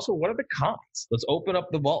pros, but also what are the cons? Let's open up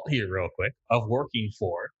the vault here real quick of working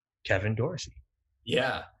for Kevin Dorsey.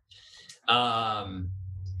 Yeah.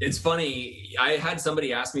 It's funny. I had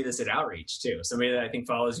somebody ask me this at Outreach too. Somebody that I think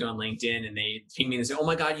follows you on LinkedIn, and they ping me and say, oh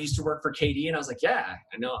my God, you used to work for KD. And I was like, yeah,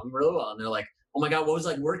 I know, I'm really well. And they're like, oh my God, what was it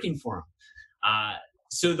like working for him?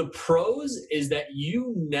 So the pros is that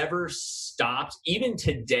you never stopped, even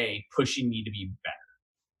today, pushing me to be better.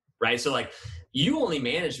 Right. So like you only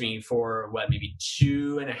managed me for maybe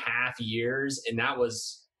 2.5 years. And that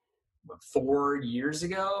was 4 years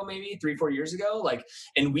ago, maybe 3-4 years ago. Like,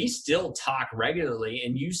 and we still talk regularly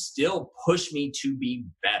and you still push me to be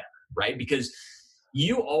better. Right. Because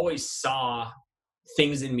you always saw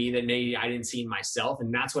things in me that maybe I didn't see in myself.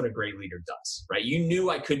 And that's what a great leader does, right? You knew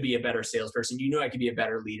I could be a better salesperson. You knew I could be a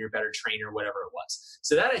better leader, better trainer, whatever it was.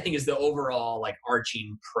 So that I think is the overall like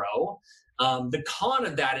arching pro. The con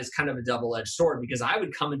of that is kind of a double-edged sword because I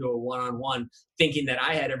would come into a one-on-one thinking that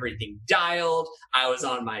I had everything dialed. I was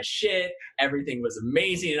on my shit. Everything was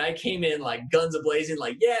amazing. And I came in like guns a-blazing,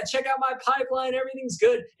 like, yeah, check out my pipeline. Everything's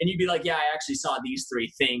good. And you'd be like, yeah, I actually saw these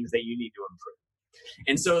 3 things that you need to improve.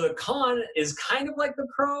 And so the con is kind of like the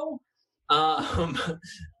pro.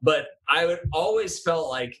 But I would always felt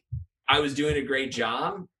like I was doing a great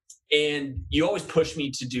job. And you always push me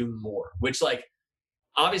to do more, which like,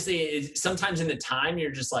 obviously, sometimes in the time,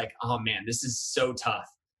 you're just like, oh man, this is so tough.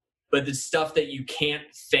 But the stuff that you can't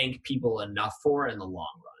thank people enough for in the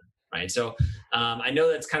long run, right? So I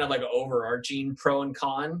know that's kind of like an overarching pro and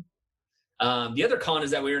con. The other con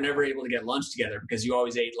is that we were never able to get lunch together because you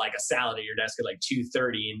always ate like a salad at your desk at like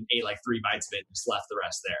 2:30 and ate like 3 bites of it and just left the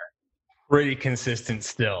rest there. Pretty consistent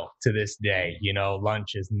still to this day. You know,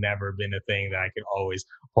 lunch has never been a thing that I could always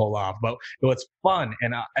pull off. But what's fun,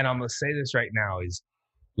 and I'm going to say this right now, is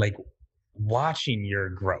like watching your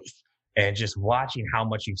growth and just watching how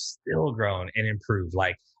much you've still grown and improved.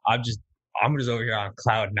 Like I'm just over here on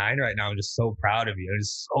cloud 9 right now. I'm just so proud of you. I'm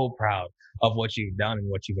just so proud of what you've done and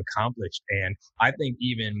what you've accomplished. And I think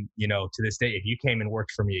even, you know, to this day, if you came and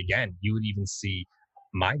worked for me again, you would even see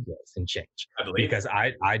my growth and change. I believe because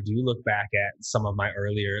I do look back at some of my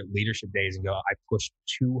earlier leadership days and go, I pushed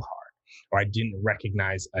too hard, or I didn't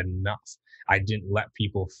recognize enough. I didn't let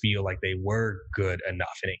people feel like they were good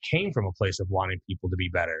enough. And it came from a place of wanting people to be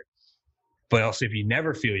better. But also, if you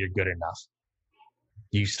never feel you're good enough,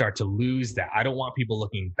 you start to lose that. I don't want people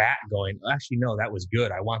looking back going, actually, no, that was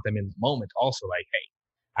good. I want them in the moment also like,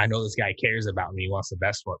 hey, I know this guy cares about me, wants the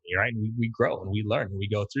best for me, right? And we grow and we learn and we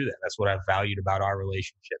go through that. That's what I've valued about our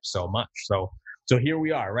relationship so much. So here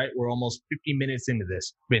we are, right? We're almost 50 minutes into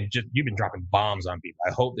this. You've been dropping bombs on people.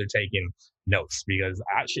 I hope they're taking notes because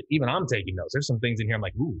I'm taking notes. There's some things in here I'm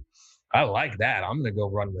like, ooh, I like that. I'm going to go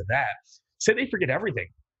run with that. So they forget everything.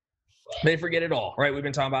 They forget it all, right? We've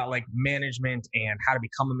been talking about like management and how to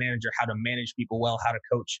become a manager, how to manage people well, how to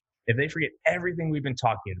coach. If they forget everything we've been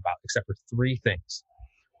talking about, except for 3 things,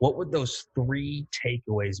 what would those 3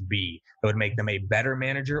 takeaways be that would make them a better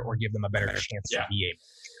manager or give them a better chance to be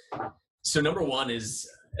a manager? So number 1 is,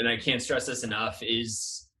 and I can't stress this enough,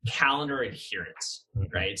 is calendar adherence,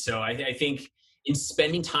 right? So I think in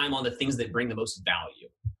spending time on the things that bring the most value,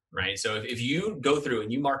 right? So if you go through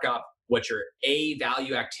and you mark up what your A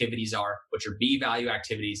value activities are, what your B value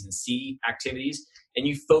activities and C activities, and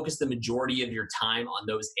you focus the majority of your time on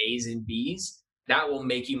those A's and B's, that will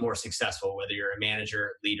make you more successful, whether you're a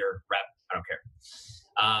manager, leader, rep, I don't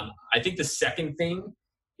care. I think the second thing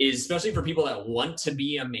is, especially for people that want to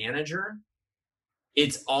be a manager,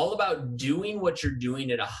 it's all about doing what you're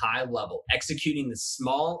doing at a high level, executing the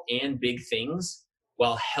small and big things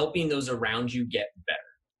while helping those around you get better,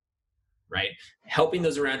 right? Helping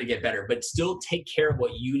those around to get better, but still take care of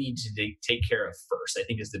what you need to take care of first, I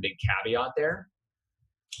think is the big caveat there.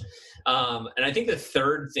 And I think the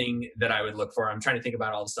third thing that I would look for, I'm trying to think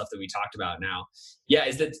about all the stuff that we talked about now,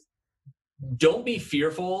 is that don't be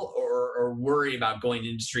fearful or worry about going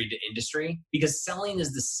industry to industry, because selling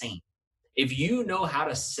is the same. If you know how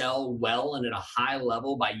to sell well and at a high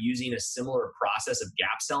level by using a similar process of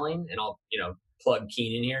gap selling, and I'll plug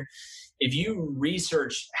Keenan here. If you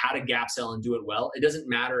research how to gap sell and do it well, it doesn't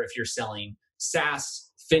matter if you're selling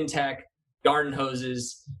SaaS, fintech, garden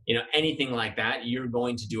hoses, anything like that, you're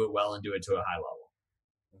going to do it well and do it to a high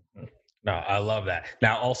level. No, I love that.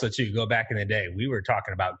 Now, also too, go back in the day, we were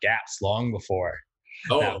talking about gaps long before.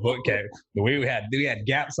 Okay. We had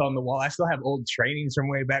gaps on the wall. I still have old trainings from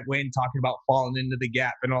way back when talking about falling into the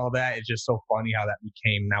gap and all that. It's just so funny how that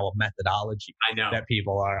became now a methodology that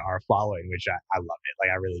people are following, which I love it.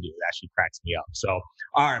 Like I really do. It actually cracks me up. So,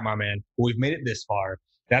 all right, my man, we've made it this far.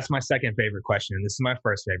 That's my second favorite question. And this is my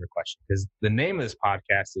first favorite question because the name of this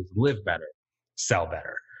podcast is Live Better, Sell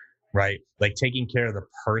Better. Right? Like taking care of the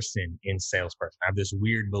person in salesperson. I have this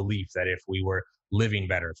weird belief that if we were living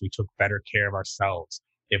better, if we took better care of ourselves,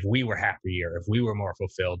 if we were happier, if we were more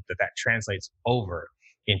fulfilled, that translates over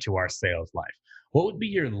into our sales life. What would be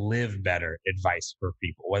your live better advice for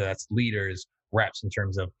people, whether that's leaders, reps, in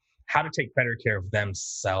terms of how to take better care of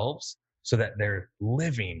themselves so that they're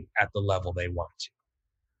living at the level they want to.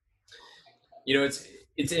 You know,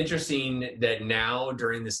 it's interesting that now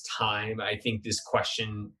during this time, I think this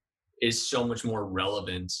question is so much more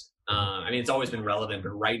relevant. I mean, it's always been relevant,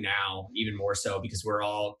 but right now, even more so, because we're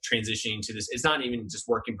all transitioning to this. It's not even just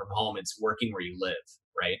working from home, it's working where you live,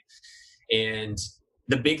 right? And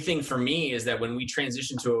the big thing for me is that when we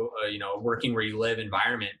transition to a working where you live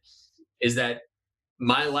environment, is that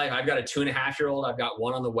my life, I've got a 2.5-year-old, I've got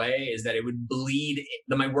one on the way, is that it would bleed,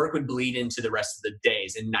 that my work would bleed into the rest of the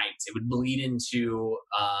days and nights. It would bleed into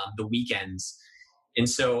the weekends. And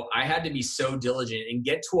so I had to be so diligent and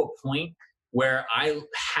get to a point where I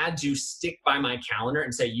had to stick by my calendar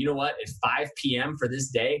and say, you know what, at 5 p.m. for this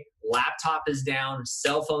day, laptop is down,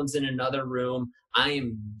 cell phone's in another room, I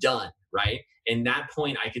am done, right? And that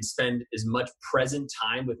point, I could spend as much present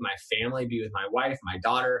time with my family, be with my wife, my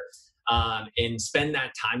daughter, and spend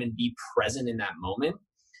that time and be present in that moment.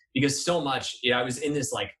 Because so much, I was in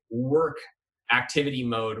this like work activity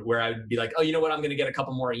mode where I would be like, oh, you know what, I'm going to get a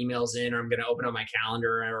couple more emails in, or I'm going to open up my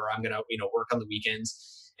calendar, or I'm going to, work on the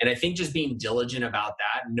weekends. And I think just being diligent about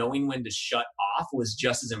that, knowing when to shut off was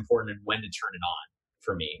just as important as when to turn it on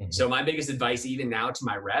for me. Mm-hmm. So my biggest advice, even now to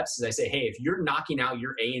my reps, is I say, hey, if you're knocking out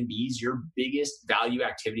your A and Bs, your biggest value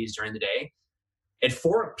activities during the day, at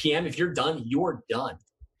 4 p.m., if you're done, you're done.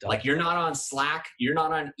 Like you're not on Slack, you're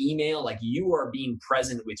not on email, like you are being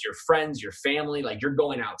present with your friends, your family, like you're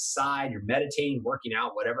going outside, you're meditating, working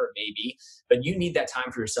out, whatever it may be. But you need that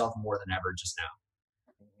time for yourself more than ever just now.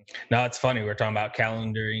 Now, it's funny. We're talking about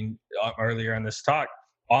calendaring earlier in this talk.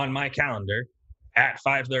 On my calendar at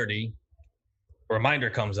 5:30, a reminder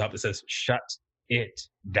comes up that says, shut it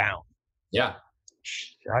down. Yeah.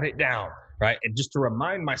 Shut it down. Right. And just to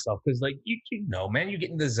remind myself, because like, you know, man, you get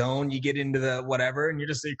in the zone, you get into the whatever, and you're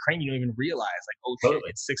just crazy. You don't even realize like, oh, totally.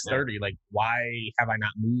 Shit, it's 6:30. Yeah. Like, why have I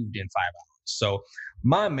not moved in 5 hours? So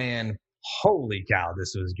my man, holy cow,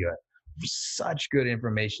 this was good. Such good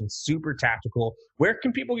information, super tactical. Where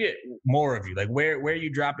can people get more of you? Like where are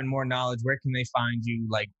you dropping more knowledge? Where can they find you?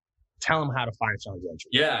 Like tell them how to find Sean Gentry.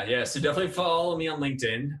 Yeah. So definitely follow me on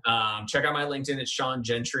LinkedIn. Check out my LinkedIn. It's Sean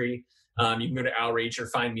Gentry. You can go to Outreach or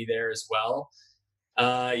find me there as well.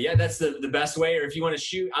 That's the best way. Or if you want to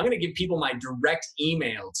shoot, I'm going to give people my direct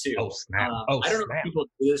email too. Oh, snap. I don't know if people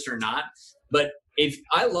do this or not, but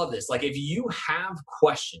I love this. Like if you have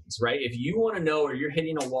questions, right? If you want to know, or you're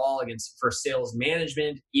hitting a wall for sales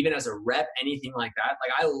management, even as a rep, anything like that,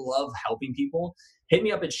 like I love helping people. Hit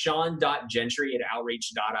me up at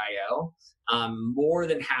sean.gentry@outreach.io. I'm more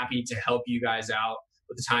than happy to help you guys out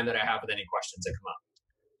with the time that I have with any questions that come up.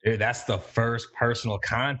 Dude, that's the first personal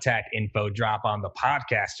contact info drop on the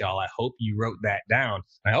podcast, y'all. I hope you wrote that down.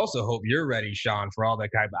 I also hope you're ready, Sean, for all that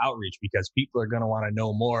type of outreach, because people are going to want to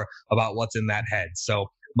know more about what's in that head. So,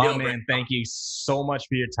 my man, thank you so much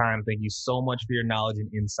for your time. Thank you so much for your knowledge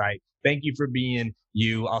and insight. Thank you for being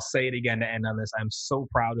you. I'll say it again to end on this. I'm so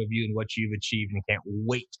proud of you and what you've achieved, and can't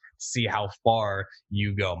wait to see how far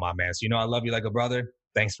you go, my man. So, I love you like a brother.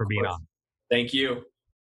 Thanks for being on. Thank you.